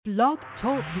Blog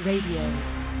Talk Radio.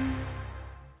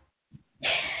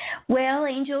 Well,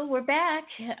 Angel, we're back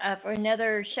for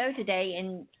another show today,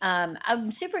 and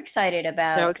I'm super excited So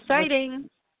about. exciting!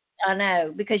 I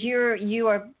know, because you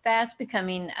are fast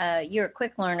becoming. You're a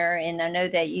quick learner, and I know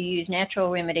that you use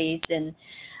natural remedies. And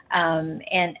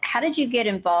how did you get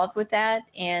involved with that?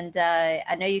 And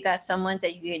I know you got someone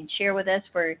that you can share with us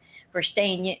for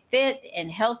staying fit and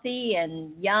healthy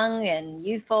and young and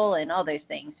youthful and all those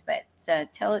things. But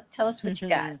tell us what you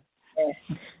got.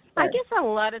 I guess a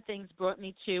lot of things brought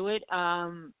me to it.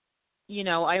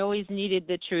 I always needed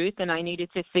the truth, and I needed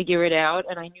to figure it out,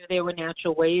 and I knew there were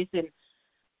natural ways. And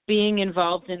being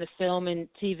involved in the film and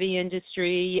TV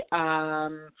industry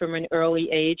from an early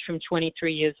age, from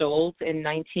 23 years old and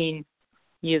 19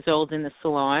 years old in the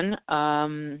salon,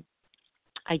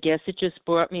 I guess it just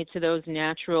brought me to those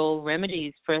natural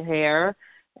remedies for hair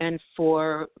and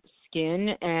for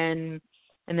skin, and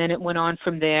then it went on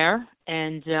from there.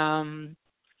 And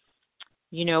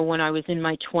when I was in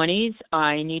my 20s,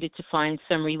 I needed to find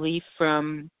some relief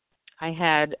I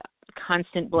had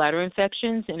constant bladder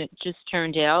infections, and it just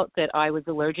turned out that I was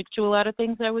allergic to a lot of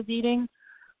things I was eating.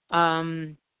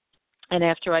 And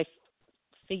after I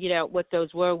figured out what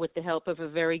those were with the help of a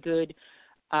very good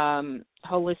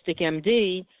holistic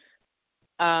MD,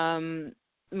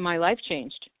 my life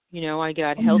changed. I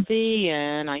got healthy,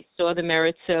 and I saw the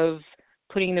merits of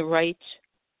putting the right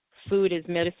food as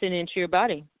medicine into your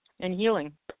body and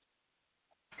healing.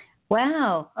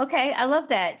 Wow. Okay, I love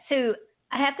that. So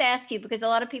I have to ask you, because a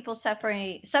lot of people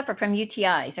suffer from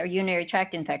UTIs or urinary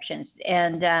tract infections,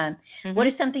 and what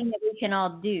is something that we can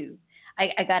all do?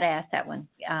 I got to ask that one.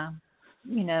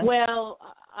 Well,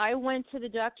 I went to the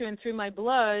doctor, and through my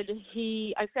blood,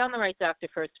 I found the right doctor,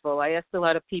 first of all. I asked a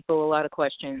lot of people a lot of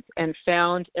questions and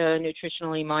found a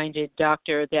nutritionally minded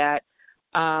doctor that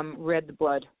read the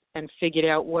blood and figured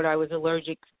out what I was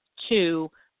allergic to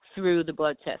through the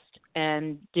blood test,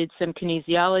 and did some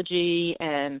kinesiology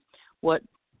and what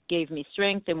gave me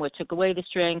strength and what took away the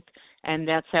strength, and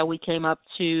that's how we came up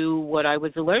to what I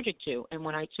was allergic to. And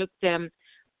when I took them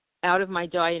out of my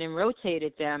diet and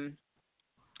rotated them,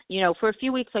 for a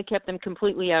few weeks I kept them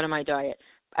completely out of my diet,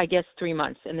 I guess 3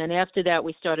 months. And then after that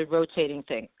we started rotating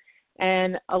things.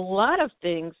 And a lot of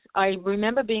things, I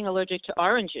remember being allergic to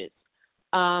oranges,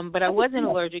 but I wasn't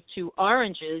allergic to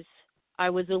oranges. I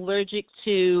was allergic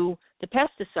to the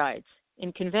pesticides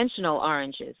in conventional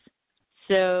oranges.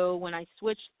 So when I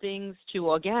switched things to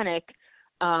organic,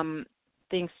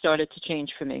 things started to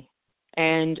change for me.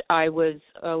 And I was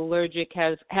allergic,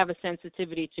 have a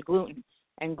sensitivity to gluten.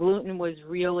 And gluten was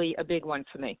really a big one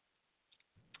for me.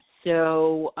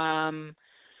 So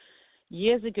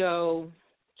years ago,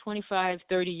 25,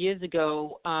 30 years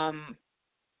ago,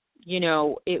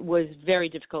 it was very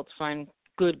difficult to find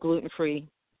good gluten-free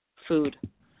food.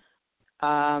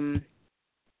 But,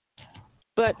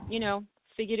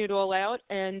 figured it all out,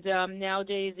 and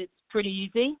nowadays it's pretty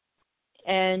easy,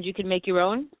 and you can make your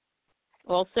own.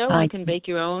 Also, you can bake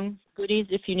your own goodies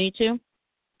if you need to.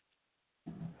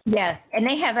 Yeah, and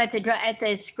they have at the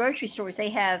grocery stores. They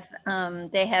have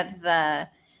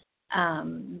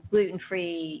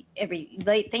gluten-free.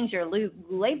 Things are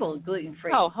labeled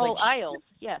gluten-free. Oh, whole aisles.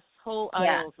 Yes, whole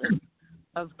aisles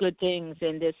of good things,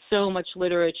 and there's so much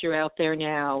literature out there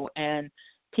now. And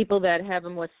people that have a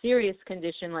more serious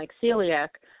condition like celiac,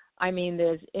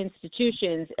 there's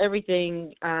institutions,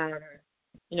 everything.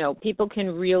 People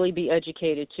can really be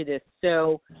educated to this.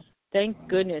 So thank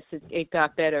goodness it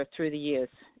got better through the years,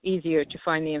 easier to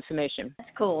find the information. That's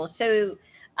cool. So,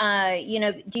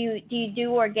 do you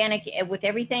do organic with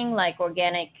everything, like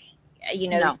organic,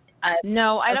 No.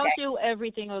 No, I don't okay. do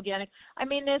everything organic.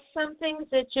 There's some things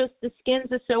that just the skins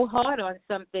are so hard on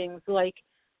some things, like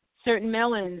certain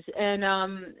melons. And,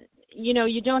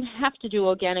 you don't have to do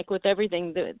organic with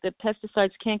everything. The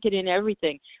pesticides can't get in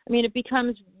everything. It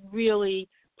becomes really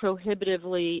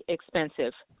prohibitively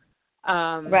expensive.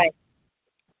 Right.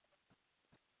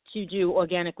 To do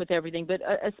organic with everything, but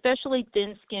especially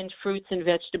thin-skinned fruits and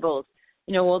vegetables,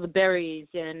 all the berries,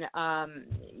 and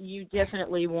you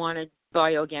definitely want to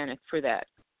buy organic for that.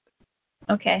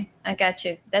 Okay, I got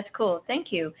you. That's cool.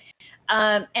 Thank you.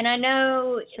 And I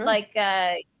know, Sure.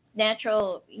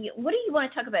 Natural. What do you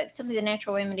want to talk about? Some of the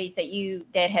natural remedies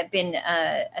that have been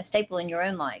a staple in your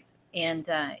own life, and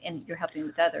you're helping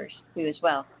with others too as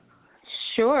well.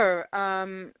 Sure.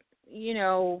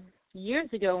 Years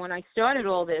ago when I started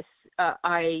all this,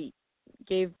 I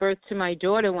gave birth to my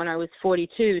daughter when I was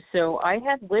 42, so I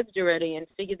had lived already and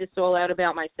figured this all out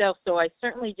about myself, so I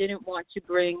certainly didn't want to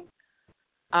bring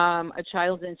a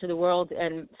child into the world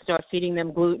and start feeding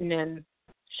them gluten and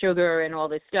sugar and all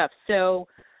this stuff. So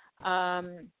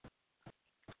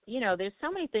there's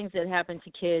so many things that happen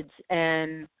to kids,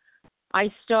 and I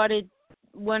started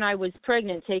when I was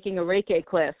pregnant taking a Reiki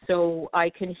class so I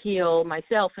can heal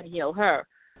myself and heal her.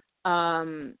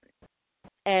 And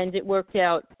it worked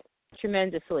out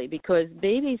tremendously because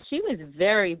baby, she was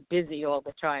very busy all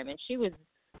the time, and she was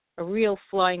a real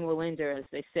flying Willinder, as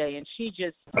they say, and she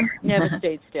just never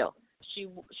stayed still.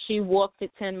 She walked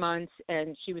at 10 months,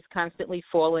 and she was constantly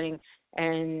falling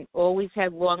and always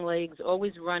had long legs,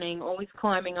 always running, always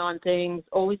climbing on things,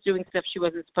 always doing stuff she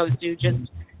wasn't supposed to.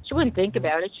 She wouldn't think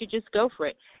about it. She'd just go for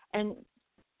it. And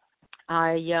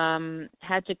I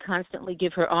had to constantly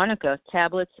give her arnica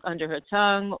tablets under her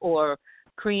tongue or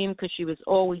cream because she was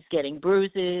always getting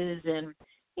bruises. And,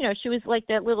 she was like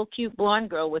that little cute blonde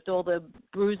girl with all the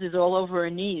bruises all over her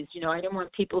knees. I didn't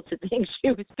want people to think she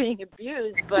was being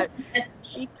abused, but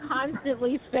she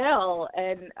constantly fell.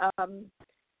 And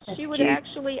she would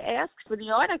actually ask for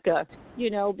the arnica,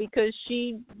 because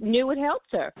she knew it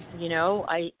helped her.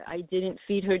 I didn't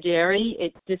feed her dairy.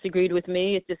 It disagreed with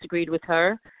me. It disagreed with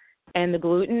her and the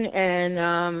gluten.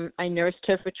 And I nursed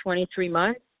her for 23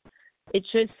 months. It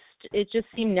just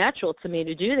seemed natural to me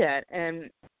to do that.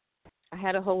 And I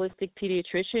had a holistic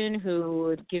pediatrician who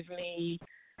would give me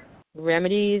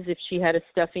remedies. If she had a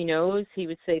stuffy nose, he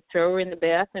would say, throw her in the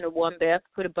bath, in a warm bath,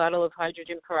 put a bottle of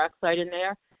hydrogen peroxide in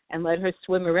there, and let her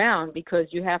swim around because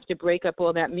you have to break up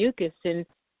all that mucus in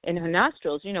her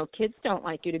nostrils. Kids don't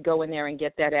like you to go in there and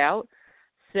get that out.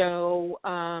 So,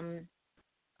 as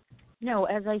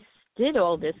I did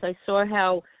all this, I saw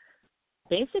how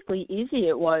basically easy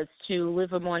it was to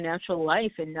live a more natural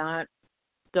life and not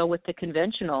go with the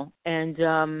conventional.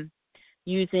 And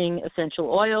using essential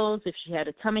oils, if she had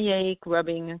a tummy ache,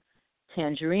 rubbing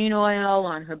tangerine oil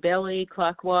on her belly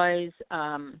clockwise,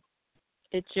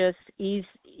 it just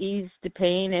eased the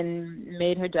pain and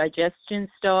made her digestion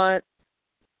start.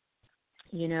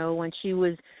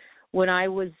 When I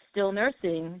was still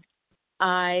nursing,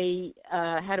 I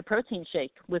had a protein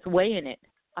shake with whey in it.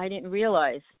 I didn't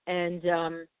realize, and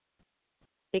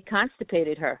it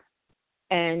constipated her,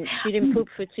 and she didn't poop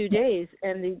for 2 days.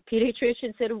 And the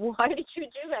pediatrician said, "Why did you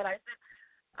do that?" I said,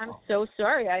 "I'm so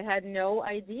sorry. I had no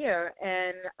idea."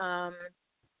 And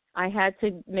I had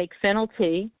to make fennel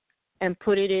tea and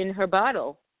put it in her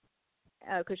bottle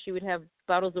because she would have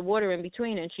bottles of water in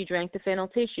between, and she drank the fennel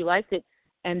tea. She liked it,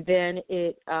 and then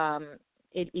it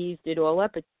eased it all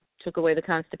up. It took away the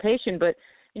constipation. But,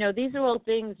 these are all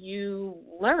things you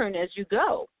learn as you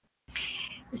go.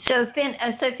 So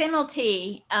fennel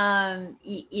tea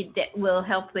that will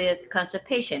help with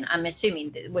constipation, I'm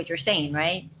assuming what you're saying,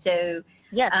 right? So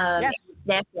yes.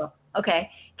 Natural. Okay.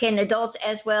 Can adults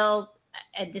as well,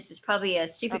 and this is probably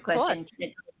a stupid question.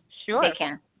 Sure. They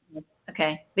can.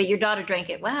 Okay. But your daughter drank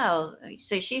it. Wow.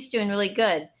 So she's doing really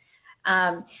good.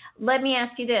 Let me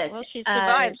ask you this. Well, she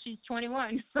survived. She's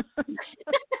 21.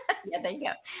 Yeah, there you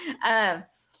go.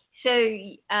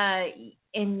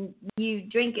 And you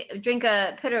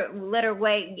let her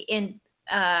wait in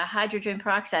hydrogen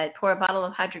peroxide. Pour a bottle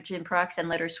of hydrogen peroxide and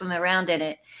let her swim around in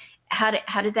it. How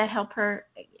did that help her?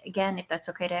 Again, if that's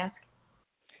okay to ask.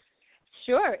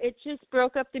 Sure. It just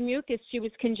broke up the mucus. She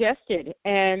was congested,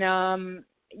 and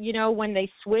when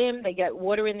they swim, they get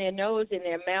water in their nose, in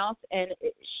their mouth, and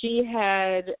she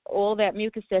had all that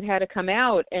mucus that had to come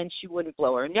out, and she wouldn't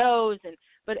blow her nose.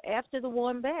 But after the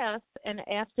warm bath and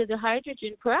after the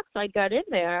hydrogen peroxide got in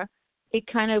there, it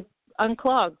kind of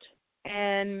unclogged,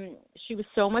 and she was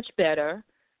so much better.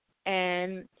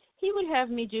 And he would have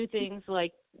me do things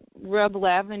like rub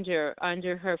lavender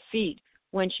under her feet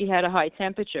when she had a high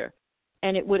temperature,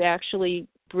 and it would actually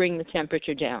bring the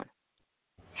temperature down.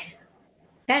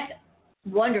 That's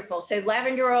wonderful. So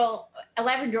lavender oil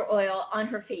on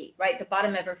her feet, right? The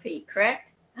bottom of her feet, correct?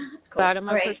 Oh, that's cool. Bottom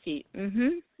of her feet.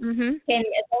 Can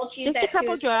adults use just that a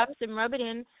couple too? drops and rub it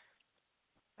in.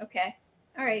 Okay.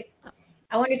 All right.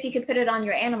 I wonder if you could put it on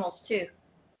your animals too.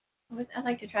 I'd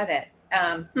like to try that.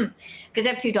 Because I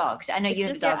have 2 dogs. I know you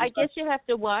have a dog. I guess you have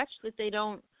to watch that they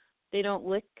don't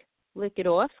lick it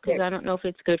off because I don't know if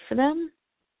it's good for them.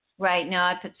 Right. No,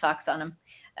 I put socks on them.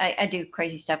 I do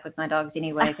crazy stuff with my dogs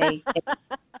anyway.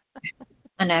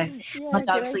 I know. Yeah, My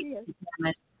dog sleeps in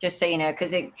pajamas, just so you know,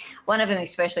 because one of them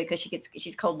especially because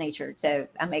she's cold natured, so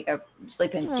I make her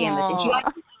sleep in pajamas, and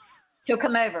she'll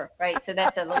come over, right? So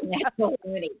that's a little natural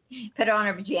remedy. Put her on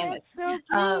her pajamas. That's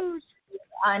so cute.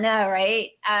 I know,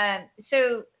 right?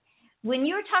 So when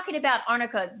you're talking about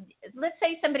arnica, let's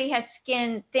say somebody has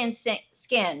thin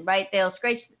skin, right? They'll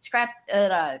scrape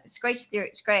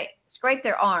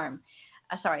their arm.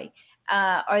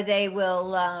 Or they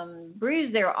will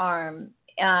bruise their arm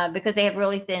because they have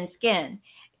really thin skin.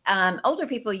 older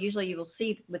people usually you will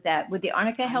see with that. Would the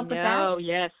arnica help with that? Oh,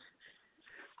 yes.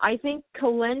 I think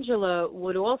calendula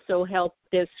would also help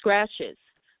the scratches.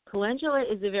 Calendula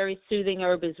is a very soothing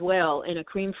herb as well. In a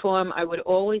cream form, I would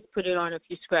always put it on if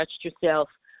you scratched yourself.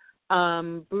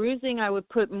 Bruising, I would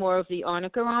put more of the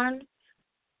arnica on,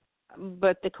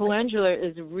 but the calendula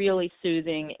is really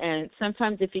soothing. And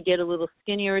sometimes if you get a little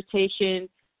skin irritation,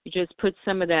 you just put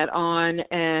some of that on,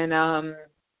 and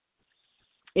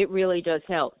it really does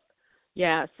help.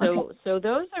 Yeah, so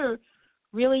those are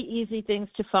really easy things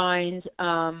to find.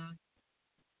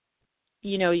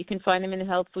 You can find them in the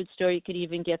health food store. You could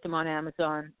even get them on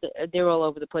Amazon. They're all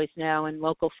over the place now, in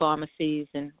local pharmacies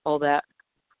and all that.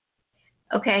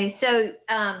 Okay, so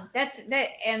that's that,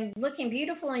 and looking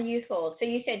beautiful and youthful. So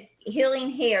you said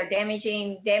healing hair, damaged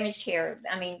hair.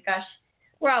 I mean, gosh,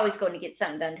 we're always going to get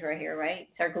something done to our hair, right?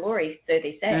 It's our glory, so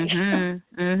they say.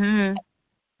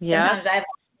 Yeah. Sometimes I have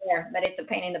hair, but it's a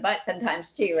pain in the butt sometimes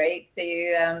too, right? So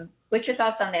you, what's your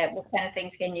thoughts on that? What kind of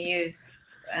things can you use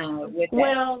with that?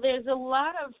 Well, there's a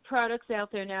lot of products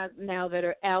out there now that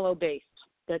are aloe-based,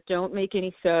 that don't make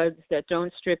any suds, that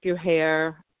don't strip your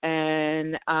hair,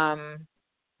 and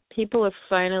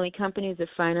companies are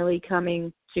finally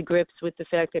coming to grips with the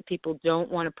fact that people don't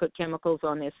want to put chemicals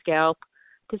on their scalp,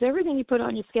 because everything you put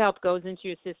on your scalp goes into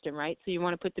your system, right? So you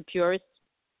want to put the purest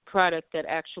product that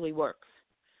actually works.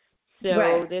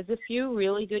 So There's a few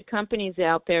really good companies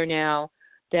out there now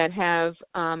that have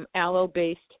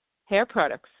aloe-based hair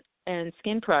products and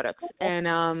skin products,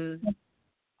 and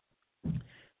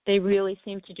they really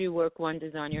seem to do work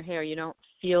wonders on your hair. You don't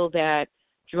feel that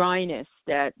dryness,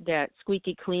 that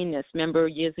squeaky cleanness. Remember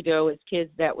years ago as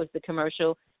kids, that was the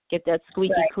commercial, get that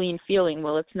squeaky clean feeling.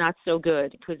 Well, it's not so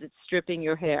good because it's stripping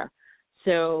your hair.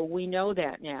 So we know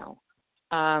that now.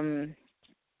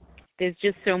 There's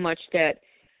just so much that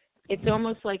it's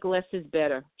almost like less is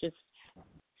better. Just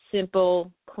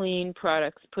simple, clean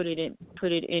products. Put it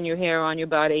in your hair, on your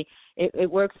body. It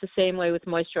works the same way with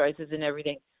moisturizers and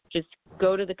everything. Just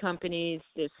go to the companies.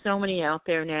 There's so many out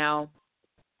there now.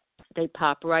 They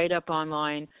pop right up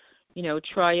online.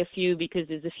 Try a few, because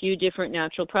there's a few different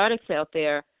natural products out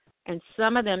there, and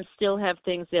some of them still have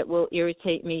things that will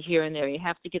irritate me here and there. You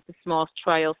have to get the small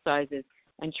trial sizes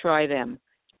and try them.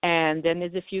 And then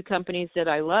there's a few companies that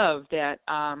I love that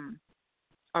are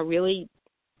really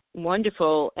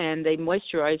wonderful, and they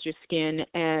moisturize your skin,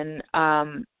 and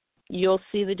you'll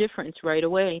see the difference right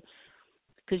away,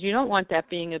 because you don't want that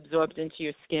being absorbed into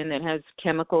your skin that has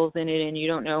chemicals in it, and you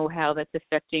don't know how that's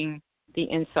affecting the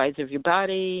insides of your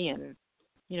body. And,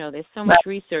 there's so much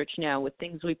research now with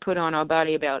things we put on our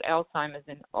body about Alzheimer's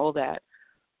and all that,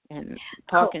 and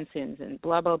Parkinson's and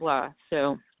blah, blah, blah.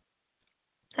 So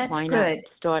why not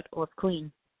start off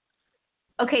clean?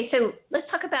 Okay, so let's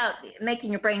talk about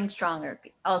making your brain stronger.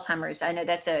 Alzheimer's, I know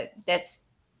that's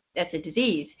a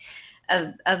disease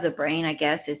of the brain, I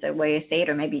guess is a way to say it,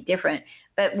 or maybe different.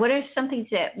 But what are some things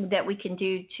that we can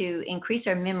do to increase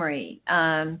our memory,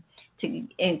 to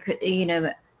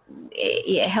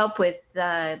help with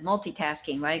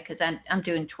multitasking, right? Because I'm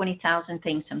doing 20,000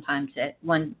 things sometimes at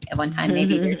one time.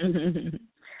 Maybe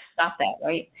stop that,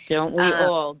 right? Don't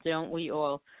we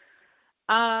all?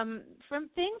 From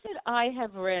things that I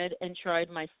have read and tried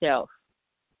myself,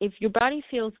 if your body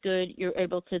feels good, you're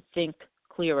able to think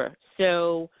clearer.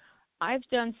 So I've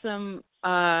done some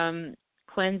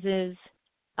cleanses,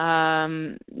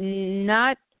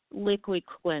 not liquid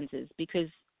cleanses, because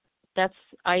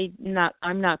I'm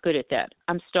not good at that.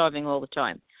 I'm starving all the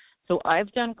time. So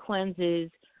I've done cleanses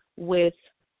with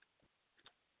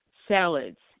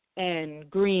salads and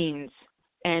greens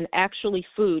and actually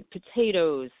food,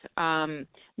 potatoes,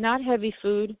 not heavy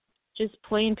food, just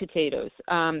plain potatoes.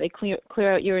 They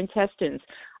clear out your intestines.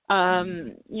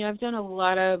 I've done a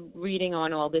lot of reading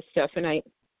on all this stuff, and I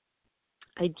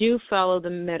do follow the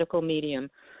medical medium,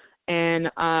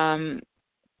 and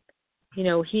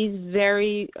he's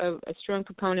very a strong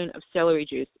proponent of celery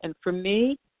juice, and for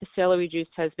me, the celery juice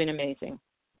has been amazing.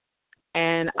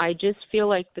 And I just feel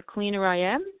like the cleaner I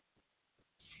am,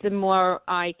 the more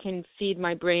I can feed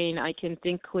my brain. I can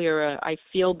think clearer. I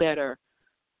feel better.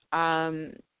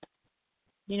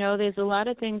 There's a lot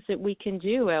of things that we can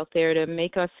do out there to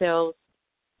make ourselves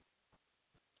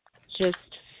just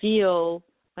feel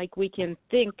like we can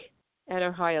think at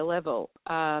a higher level.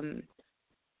 And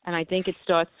I think it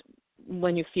starts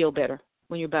when you feel better,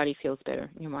 when your body feels better,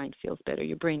 your mind feels better,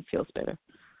 your brain feels better.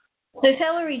 So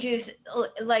celery juice,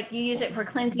 like you use it for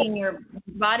cleansing your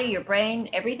body, your brain,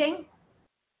 everything?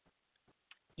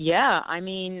 Yeah,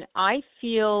 I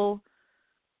feel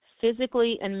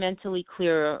physically and mentally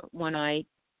clearer when I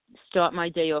start my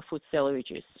day off with celery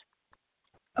juice.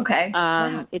 Okay.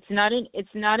 Wow. It's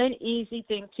not an easy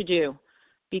thing to do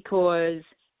because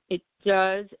it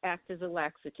does act as a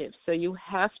laxative. So you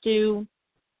have to.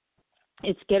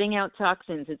 It's getting out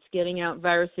toxins. It's getting out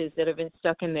viruses that have been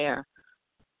stuck in there.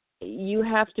 You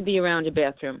have to be around a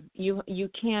bathroom. You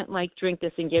can't like drink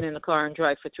this and get in the car and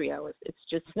drive for 3 hours. It's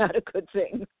just not a good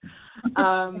thing.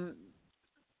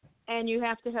 And you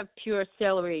have to have pure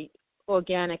celery,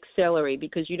 organic celery,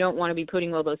 because you don't want to be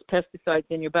putting all those pesticides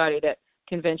in your body that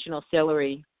conventional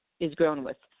celery is grown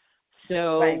with.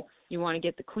 So you want to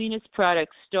get the cleanest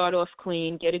product, start off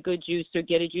clean, get a good juicer,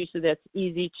 get a juicer that's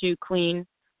easy to clean,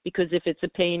 because if it's a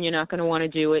pain, you're not going to want to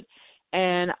do it.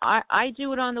 And I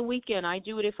do it on the weekend. I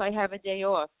do it if I have a day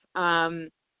off.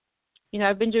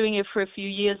 I've been doing it for a few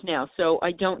years now, so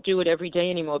I don't do it every day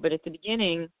anymore. But at the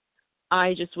beginning,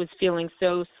 I just was feeling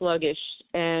so sluggish,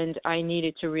 and I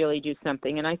needed to really do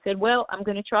something. And I said, well, I'm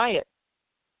going to try it.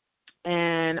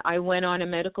 And I went on a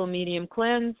medical medium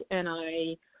cleanse, and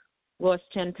I lost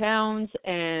 10 pounds,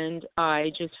 and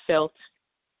I just felt,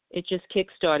 it just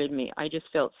kick-started me. I just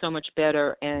felt so much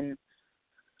better, and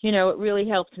it really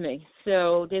helped me.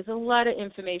 So there's a lot of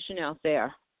information out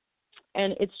there.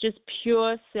 And it's just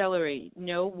pure celery,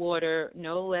 no water,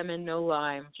 no lemon, no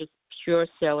lime, just pure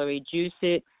celery. Juice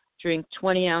it, drink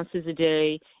 20 ounces a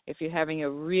day. If you're having a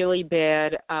really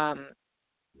bad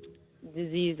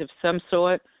disease of some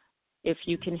sort, if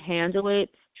you can handle it,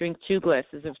 drink 2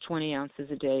 glasses of 20 ounces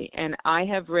a day. And I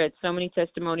have read so many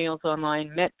testimonials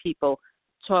online, met people,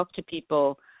 talked to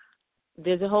people.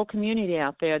 There's a whole community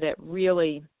out there that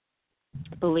really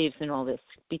believes in all this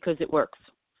because it works.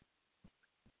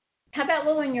 How about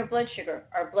lowering your blood sugar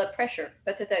or blood pressure?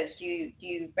 Both of those. Do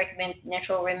you recommend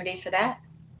natural remedies for that?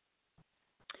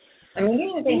 I mean,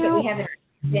 these are things that we have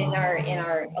in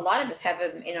our. A lot of us have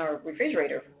them in our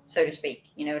refrigerator, so to speak.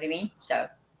 You know what I mean? So.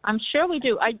 I'm sure we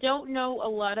do. I don't know a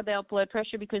lot about blood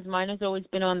pressure because mine has always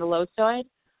been on the low side.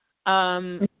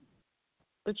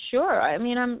 But sure, I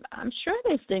mean, I'm sure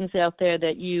there's things out there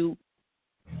that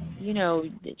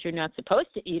that you're not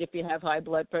supposed to eat if you have high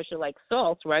blood pressure, like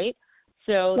salt, right?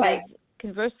 So there's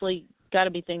conversely got to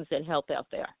be things that help out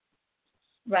there.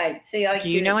 Right. So do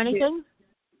you know anything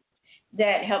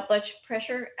that help blood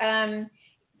pressure?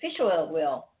 Fish oil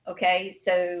will. Okay.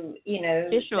 So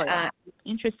fish oil.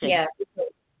 Interesting. Yeah.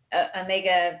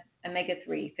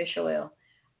 Omega-3 fish oil.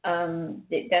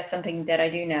 That's something that I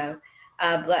do know.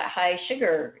 High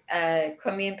sugar,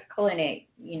 chromium picolinate,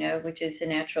 which is a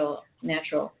natural,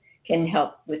 can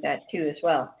help with that too as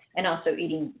well. And also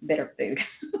eating better food,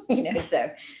 so.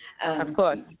 Of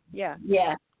course, yeah.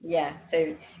 Yeah.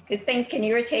 So, because things can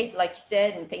irritate, like you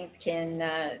said, and things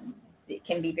it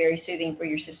can be very soothing for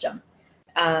your system.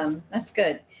 That's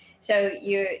good. So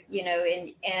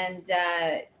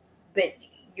but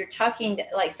you're talking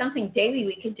like something daily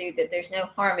we could do that there's no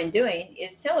harm in doing is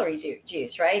celery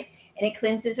juice, right? And it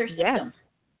cleanses our system. Yes.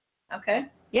 Okay.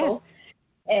 Yes. Cool.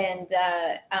 And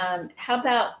how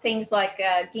about things like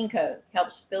ginkgo?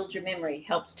 Helps build your memory,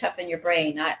 helps toughen your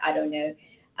brain. I don't know.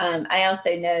 I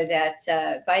also know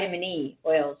that vitamin E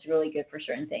oil is really good for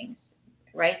certain things,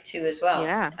 right? Too as well.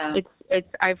 Yeah. It's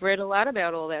I've read a lot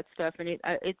about all that stuff, and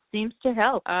it seems to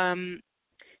help.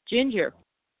 Ginger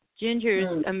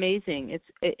is amazing.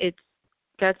 It's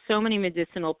got so many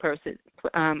medicinal purposes,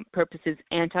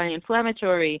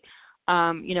 anti-inflammatory.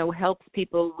 Helps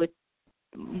people with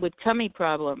tummy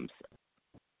problems.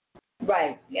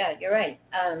 Right. Yeah, you're right.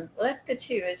 Well, that's good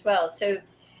too as well. So,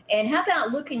 and how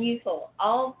about looking youthful?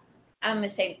 I'm going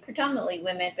to say predominantly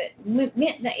women, but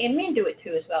men do it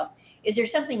too as well. Is there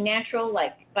something natural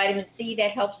like vitamin C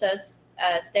that helps us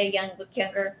stay young, look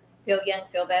younger, feel young,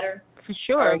 feel better? For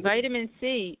sure. Vitamin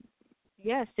C,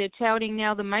 yes, they're touting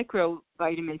now the micro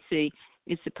vitamin C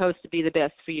is supposed to be the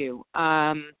best for you.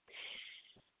 I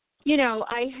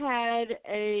had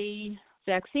a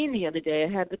vaccine the other day. I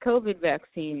had the COVID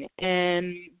vaccine,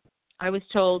 and I was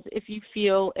told if you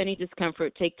feel any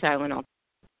discomfort, take Tylenol.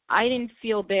 I didn't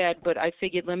feel bad, but I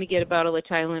figured let me get a bottle of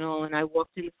Tylenol, and I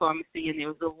walked in the pharmacy, and there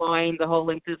was a line the whole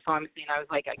length of the pharmacy, and I was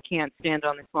like, I can't stand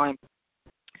on this line.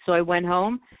 So I went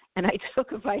home, and I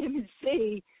took a vitamin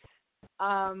C.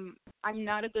 I'm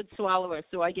not a good swallower,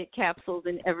 so I get capsules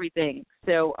and everything.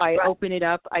 So I open it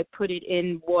up, I put it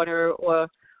in water or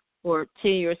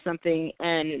tea or something,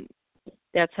 and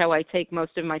that's how I take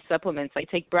most of my supplements. I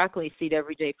take broccoli seed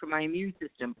every day for my immune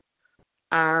system.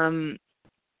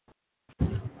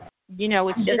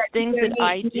 It's just things that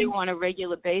I do on a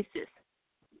regular basis.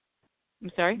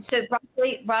 I'm sorry? So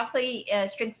broccoli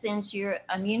strengthens your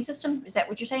immune system? Is that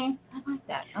what you're saying? I like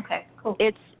that. Okay, cool.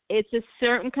 It's a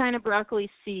certain kind of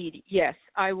broccoli seed. Yes,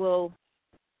 I will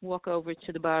walk over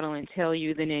to the bottle and tell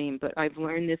you the name, but I've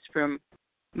learned this from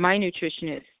my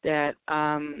nutritionist that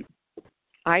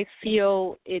I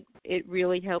feel it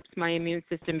really helps my immune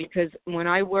system, because when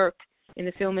I work in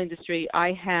the film industry,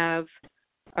 I have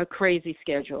a crazy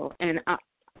schedule, and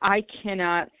I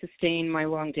cannot sustain my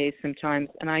long days sometimes,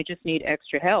 and I just need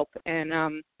extra help. And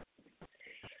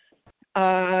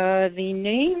the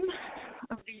name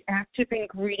of the active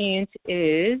ingredient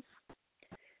is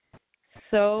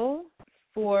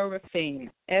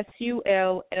sulforaphane,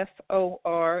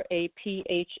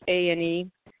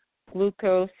 sulforaphane,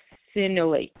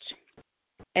 glucosinolate,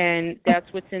 and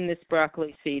that's what's in this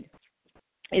broccoli seed.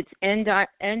 It's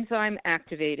enzyme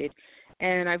activated,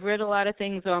 and I've read a lot of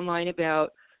things online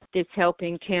about this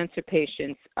helping cancer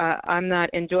patients. I'm not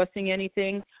endorsing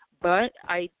anything, but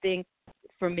I think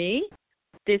for me,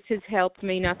 this has helped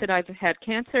me. Not that I've had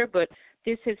cancer, but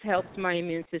this has helped my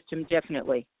immune system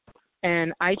definitely.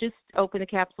 And I just open the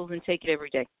capsules and take it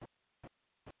every day.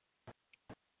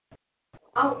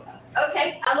 Oh,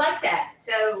 okay. I like that.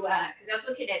 So, because I was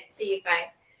looking at see if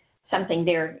something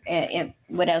there.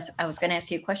 What else? I was going to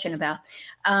ask you a question about.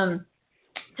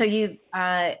 So you,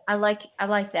 I like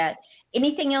that.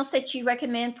 Anything else that you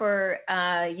recommend for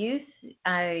youth,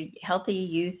 healthy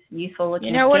youth, youthful looking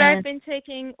skin? You know what I've been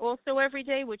taking also every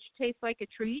day, which tastes like a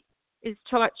treat, is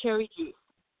tart cherry juice.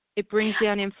 It brings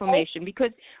down inflammation,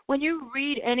 because when you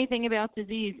read anything about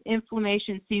disease,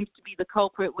 inflammation seems to be the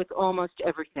culprit with almost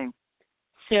everything.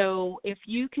 So if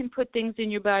you can put things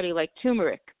in your body like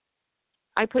turmeric,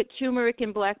 I put turmeric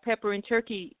and black pepper in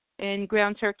turkey, in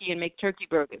ground turkey, and make turkey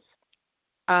burgers.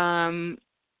 I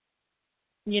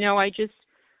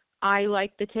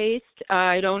like the taste.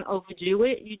 I don't overdo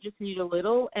it. You just need a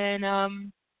little. And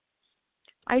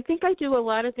I think I do a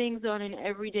lot of things on an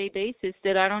everyday basis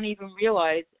that I don't even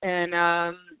realize. And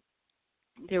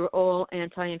they're all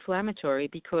anti-inflammatory,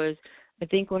 because I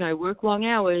think when I work long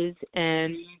hours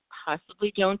and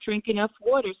possibly don't drink enough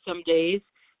water some days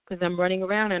because I'm running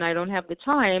around and I don't have the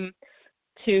time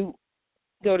to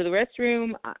go to the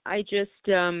restroom, I just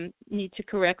need to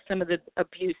correct some of the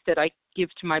abuse that I give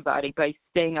to my body by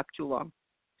staying up too long.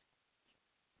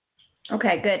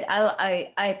 Okay, good.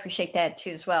 I appreciate that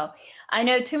too as well. I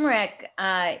know turmeric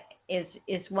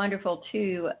is wonderful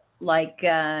too, like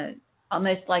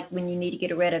almost like when you need to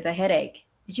get rid of a headache.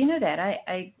 Did you know that?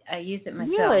 I use it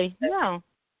myself. Really? No.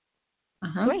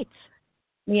 Uh-huh. Great.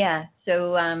 Yeah.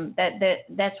 So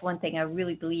that's one thing I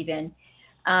really believe in.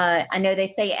 I know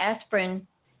they say aspirin,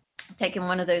 taking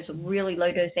one of those really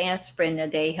low dose aspirin a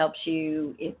day helps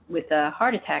you with a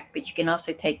heart attack, but you can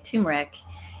also take turmeric,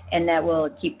 and that will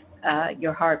keep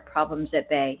your heart problems at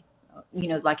bay.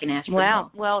 Like an aspirin.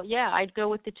 Wow. Well, yeah, I'd go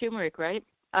with the turmeric, right?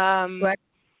 Right.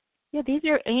 Yeah, these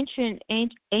are ancient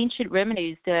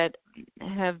remedies that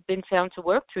have been found to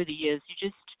work through the years.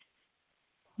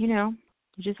 You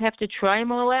just have to try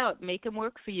them all out, make them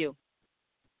work for you.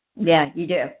 Yeah, you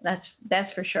do.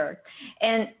 That's for sure.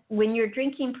 And when you're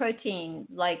drinking protein,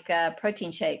 like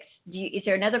protein shakes, is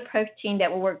there another protein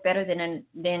that will work better than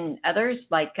others,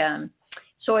 like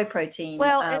soy protein?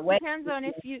 Well, it depends on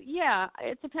it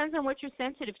depends on what you're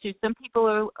sensitive to. Some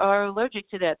people are allergic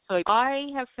to that. So I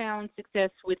have found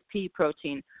success with pea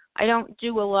protein. I don't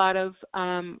do a lot of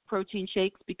protein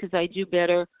shakes because I do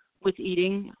better with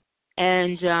eating.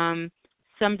 And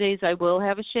some days I will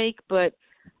have a shake, but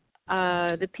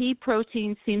the pea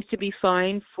protein seems to be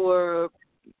fine for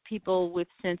people with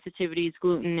sensitivities,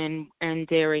 gluten and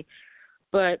dairy.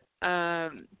 But,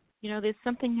 there's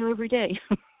something new every day.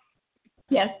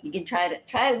 Yes, you can try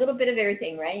a little bit of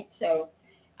everything, right? So,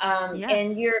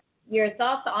 and your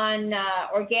thoughts on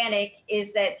organic is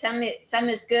that some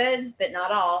is good, but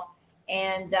not all.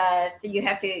 And so you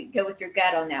have to go with your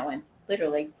gut on that one,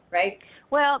 literally, right?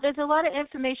 Well, there's a lot of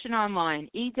information online.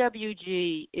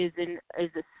 EWG is a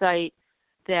site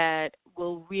that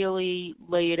will really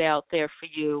lay it out there for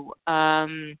you.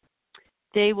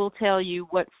 They will tell you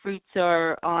what fruits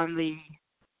are on the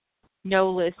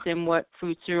no list and what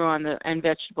fruits are on and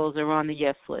vegetables are on the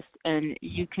yes list. And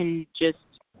you can just,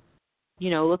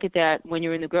 look at that when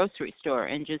you're in the grocery store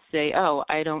and just say, oh,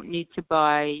 I don't need to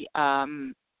buy,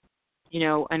 an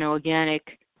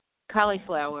organic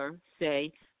cauliflower,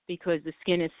 say, because the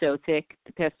skin is so thick,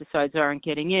 the pesticides aren't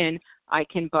getting in. I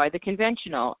can buy the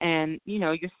conventional, and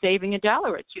you're saving $1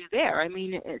 or $2 there. I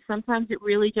mean, sometimes it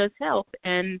really does help,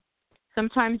 and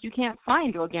sometimes you can't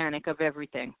find organic of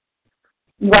everything.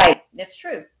 Right, that's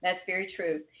true. That's very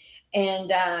true.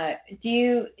 And do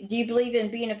you believe in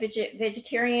being a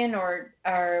vegetarian, or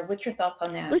what's your thoughts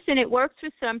on that? Listen, it works for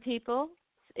some people.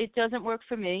 It doesn't work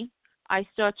for me. I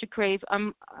start to crave,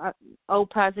 I'm O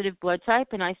positive blood type,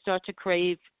 and I start to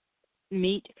crave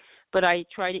meat, but I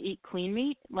try to eat clean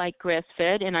meat, like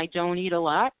grass-fed, and I don't eat a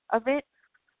lot of it.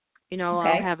 Okay.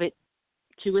 I'll have it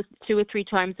two or three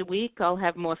times a week. I'll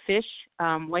have more fish,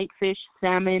 white fish,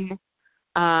 salmon.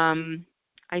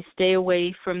 I stay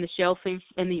away from the shellfish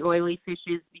and the oily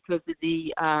fishes because of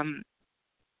the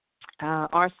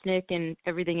arsenic and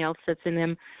everything else that's in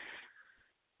them.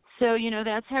 So,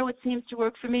 that's how it seems to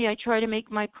work for me. I try to make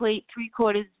my plate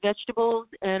 3/4 vegetables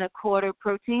and 1/4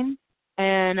 protein,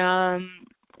 and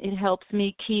it helps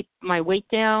me keep my weight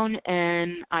down,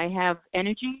 and I have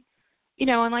energy.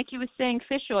 And like you were saying,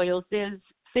 fish oils. There's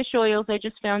fish oils I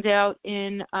just found out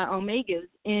in omegas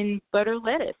in butter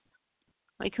lettuce.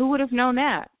 Like, who would have known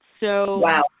that? So,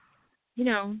 wow.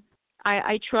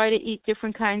 I try to eat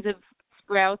different kinds of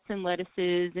sprouts and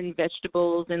lettuces and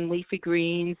vegetables and leafy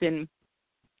greens and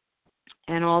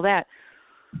all that.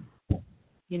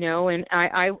 And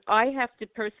I have to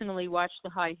personally watch the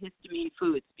high histamine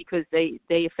foods because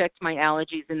they affect my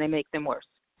allergies and they make them worse.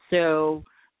 So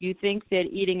you think that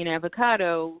eating an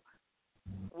avocado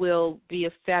will be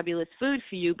a fabulous food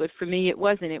for you, but for me it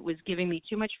wasn't. It was giving me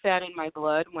too much fat in my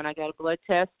blood when I got a blood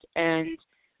test, and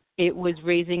it was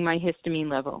raising my histamine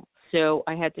level. So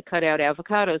I had to cut out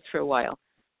avocados for a while.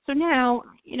 So now,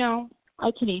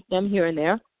 I can eat them here and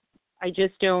there. I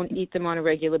just don't eat them on a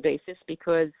regular basis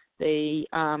because they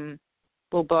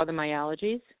will bother my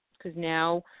allergies, because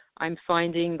now I'm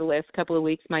finding the last couple of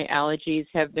weeks my allergies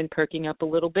have been perking up a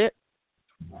little bit.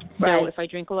 Right. So if I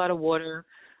drink a lot of water,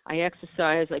 I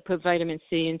exercise, I put vitamin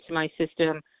C into my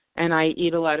system, and I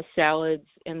eat a lot of salads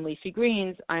and leafy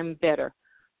greens, I'm better.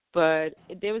 But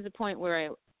there was a point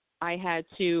where I had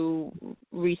to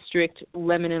restrict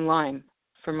lemon and lime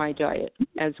for my diet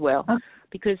as well,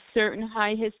 because certain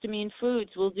high histamine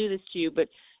foods will do this to you. But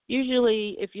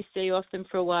usually if you stay off them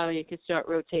for a while, you can start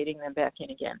rotating them back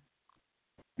in again.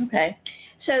 Okay.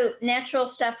 So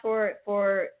natural stuff for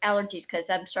allergies, because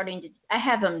I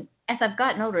have them, as I've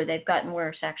gotten older, they've gotten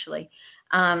worse actually.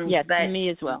 Yes, but me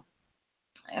as well.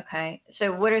 Okay.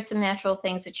 So what are some natural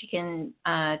things that you can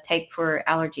take for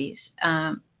allergies?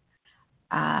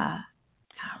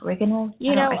 Oregano?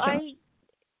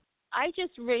 I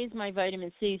just raise my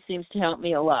vitamin C, seems to help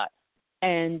me a lot.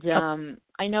 And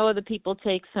I know other people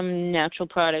take some natural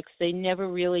products. They never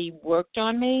really worked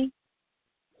on me.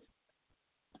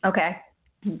 Okay.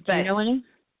 Do you know any?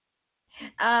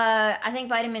 I think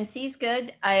vitamin C is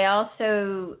good. I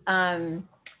also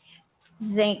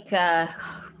think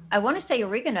I want to say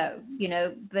oregano,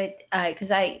 but because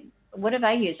what have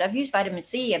I used? I've used vitamin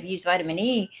C. I've used vitamin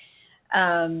E.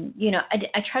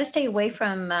 I try to stay away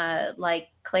from like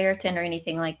Claritin or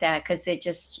anything like that, because it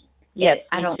just me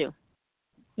too.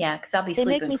 Yeah, because I'll be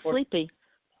sleeping. They make me sleepy.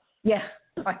 Yeah.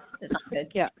 That's not good.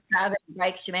 Yeah. Driving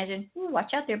bikes, you imagine? Ooh,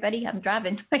 watch out there, buddy. I'm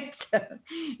driving. So,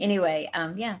 anyway,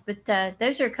 but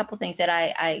those are a couple things that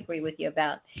I agree with you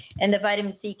about. And the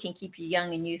vitamin C can keep you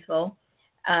young and youthful.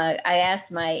 I asked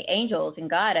my angels and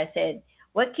God, I said,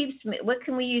 what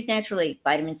can we use naturally?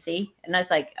 Vitamin C. And I was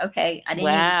like, okay. I didn't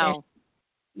Wow.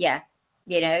 Yeah.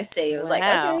 So it was like,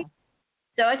 okay.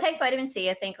 So I take vitamin C.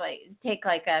 I think take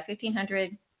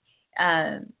 1,500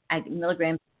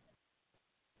 milligrams,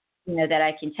 that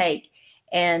I can take,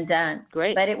 and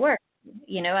great. But it works.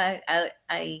 My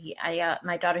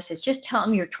daughter says, just tell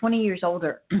them you're 20 years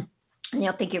older, and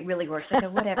they'll think it really works. I go,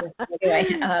 whatever. Anyway,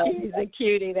 she's a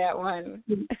cutie, that one.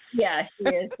 Yeah, she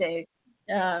is. So,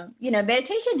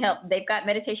 meditation helps. They've got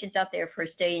meditations out there for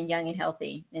staying young and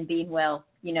healthy and being well.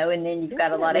 And then you've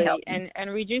got a lot of help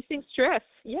and reducing stress.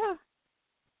 Yeah.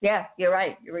 Yeah, you're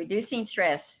right. You're reducing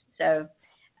stress. So.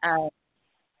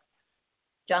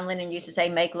 John Lennon used to say,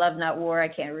 "Make love, not war." I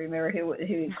can't remember who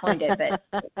coined it,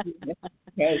 but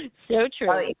hey, so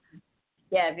true.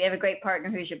 Yeah, if you have a great partner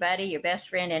who's your buddy, your best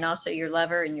friend, and also your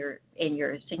lover and your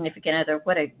significant other,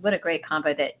 what a great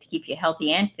combo that to keep you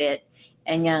healthy and fit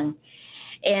and young.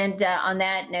 And on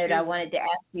that note, I wanted to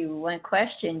ask you one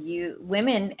question. You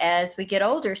women, as we get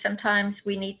older, sometimes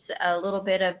we need a little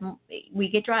bit of, we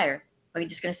get drier. I'm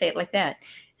just going to say it like that.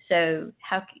 So,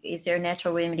 how is there a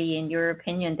natural remedy, in your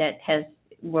opinion, that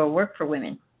will work for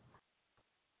women?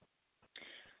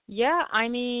 Yeah,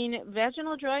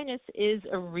 vaginal dryness is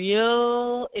a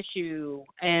real issue.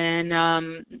 And,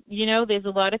 there's a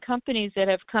lot of companies that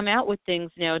have come out with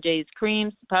things nowadays,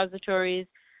 creams, suppositories,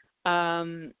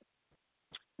 that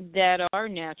are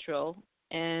natural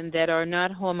and that are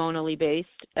not hormonally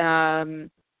based.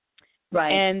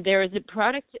 Right. And there's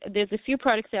a few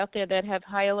products out there that have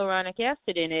hyaluronic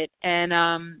acid in it, and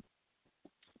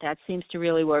that seems to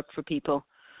really work for people.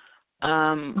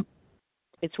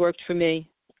 It's worked for me,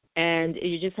 and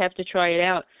you just have to try it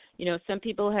out. Some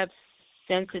people have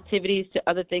sensitivities to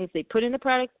other things they put in the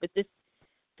product, but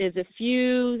there's a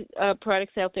few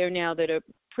products out there now that are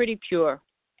pretty pure.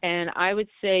 And I would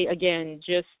say, again,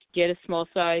 just get a small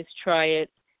size, try it,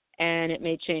 and it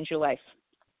may change your life.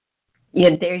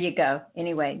 Yeah, there you go.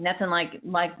 Anyway, nothing like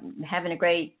having a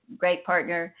great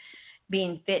partner,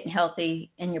 being fit and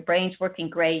healthy, and your brain's working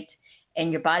great,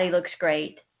 and your body looks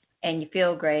great, and you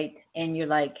feel great, and you're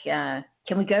like,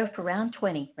 can we go for round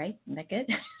 20, right? Isn't that good?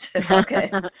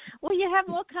 Okay. Well, you have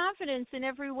more confidence in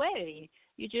every way.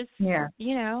 You just, yeah.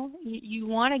 You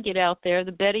want to get out there.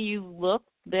 The better you look,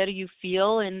 the better you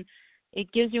feel, and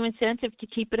it gives you incentive to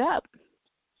keep it up.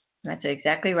 That's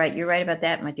exactly right. You're right about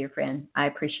that, my dear friend. I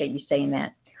appreciate you saying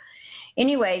that.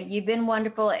 Anyway, you've been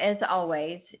wonderful as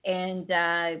always, and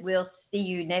we'll see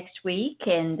you next week.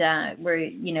 And we're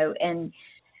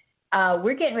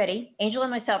getting ready. Angel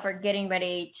and myself are getting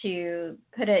ready to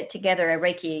put together a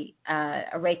Reiki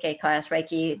class.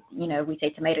 Reiki, we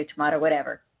say tomato,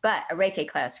 whatever, but a Reiki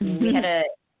class. Mm-hmm. We had a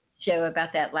show about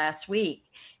that last week.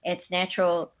 It's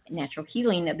natural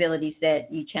healing abilities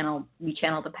that you channel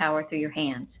the power through your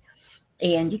hands,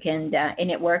 and you can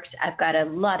and it works. I've got a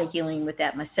lot of healing with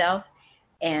that myself,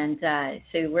 and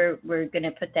so we're going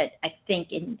to put that, I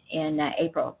think, in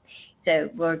April.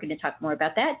 So we're going to talk more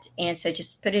about that. And so just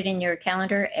put it in your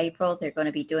calendar. April, they're going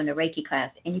to be doing a Reiki class.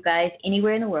 And you guys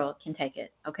anywhere in the world can take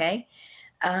it, okay?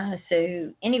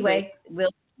 So anyway,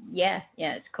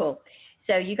 it's cool.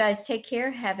 So you guys take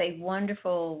care. Have a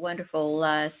wonderful,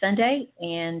 wonderful Sunday.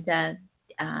 And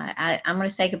I'm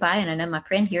going to say goodbye. And I know my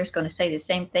friend here is going to say the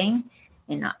same thing.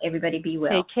 And everybody be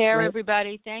well. Take care,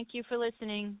 everybody. Thank you for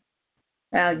listening.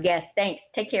 Yes, thanks.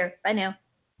 Take care. Bye now.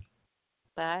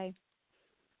 Bye.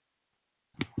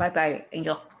 Bye-bye,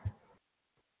 Angel.